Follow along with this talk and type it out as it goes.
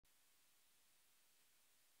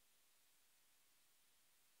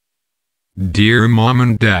Dear Mom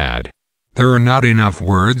and Dad, there are not enough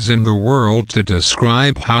words in the world to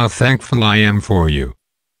describe how thankful I am for you.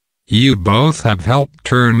 You both have helped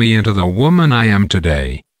turn me into the woman I am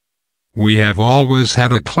today. We have always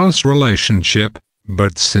had a close relationship,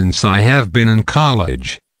 but since I have been in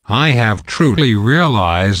college, I have truly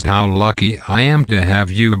realized how lucky I am to have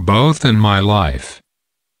you both in my life.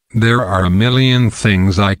 There are a million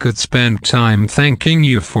things I could spend time thanking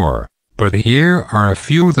you for, but here are a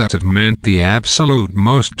few that have meant the absolute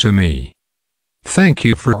most to me. Thank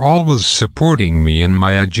you for always supporting me in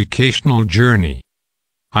my educational journey.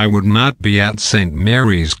 I would not be at St.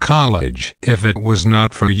 Mary's College if it was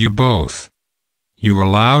not for you both. You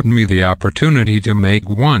allowed me the opportunity to make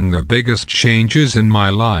one of the biggest changes in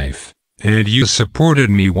my life, and you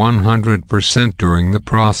supported me 100% during the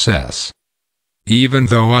process. Even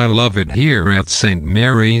though I love it here at St.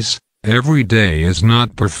 Mary's, every day is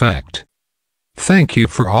not perfect. Thank you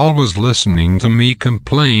for always listening to me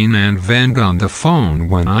complain and vent on the phone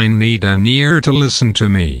when I need an ear to listen to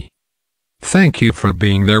me. Thank you for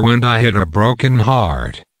being there when I had a broken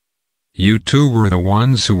heart. You two were the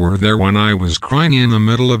ones who were there when I was crying in the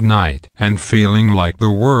middle of night and feeling like the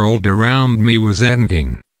world around me was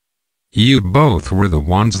ending. You both were the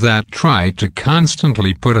ones that tried to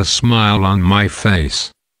constantly put a smile on my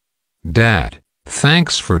face. Dad,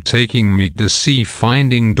 thanks for taking me to see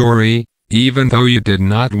Finding Dory, even though you did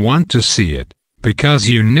not want to see it, because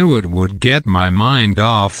you knew it would get my mind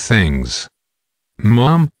off things.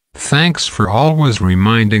 Mom, thanks for always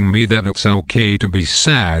reminding me that it's okay to be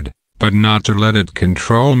sad, but not to let it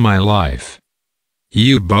control my life.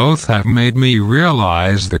 You both have made me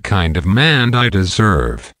realize the kind of man I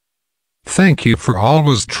deserve. Thank you for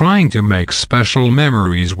always trying to make special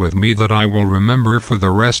memories with me that I will remember for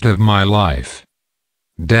the rest of my life.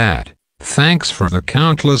 Dad, thanks for the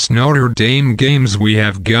countless Notre Dame games we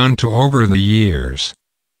have gone to over the years.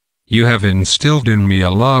 You have instilled in me a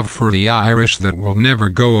love for the Irish that will never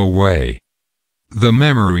go away. The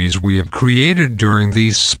memories we have created during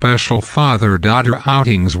these special father-daughter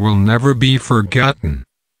outings will never be forgotten.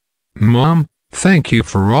 Mom, thank you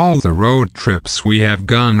for all the road trips we have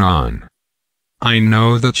gone on. I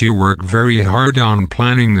know that you work very hard on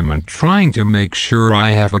planning them and trying to make sure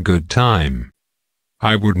I have a good time.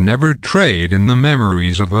 I would never trade in the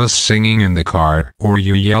memories of us singing in the car or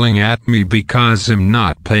you yelling at me because I'm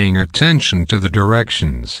not paying attention to the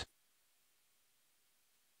directions.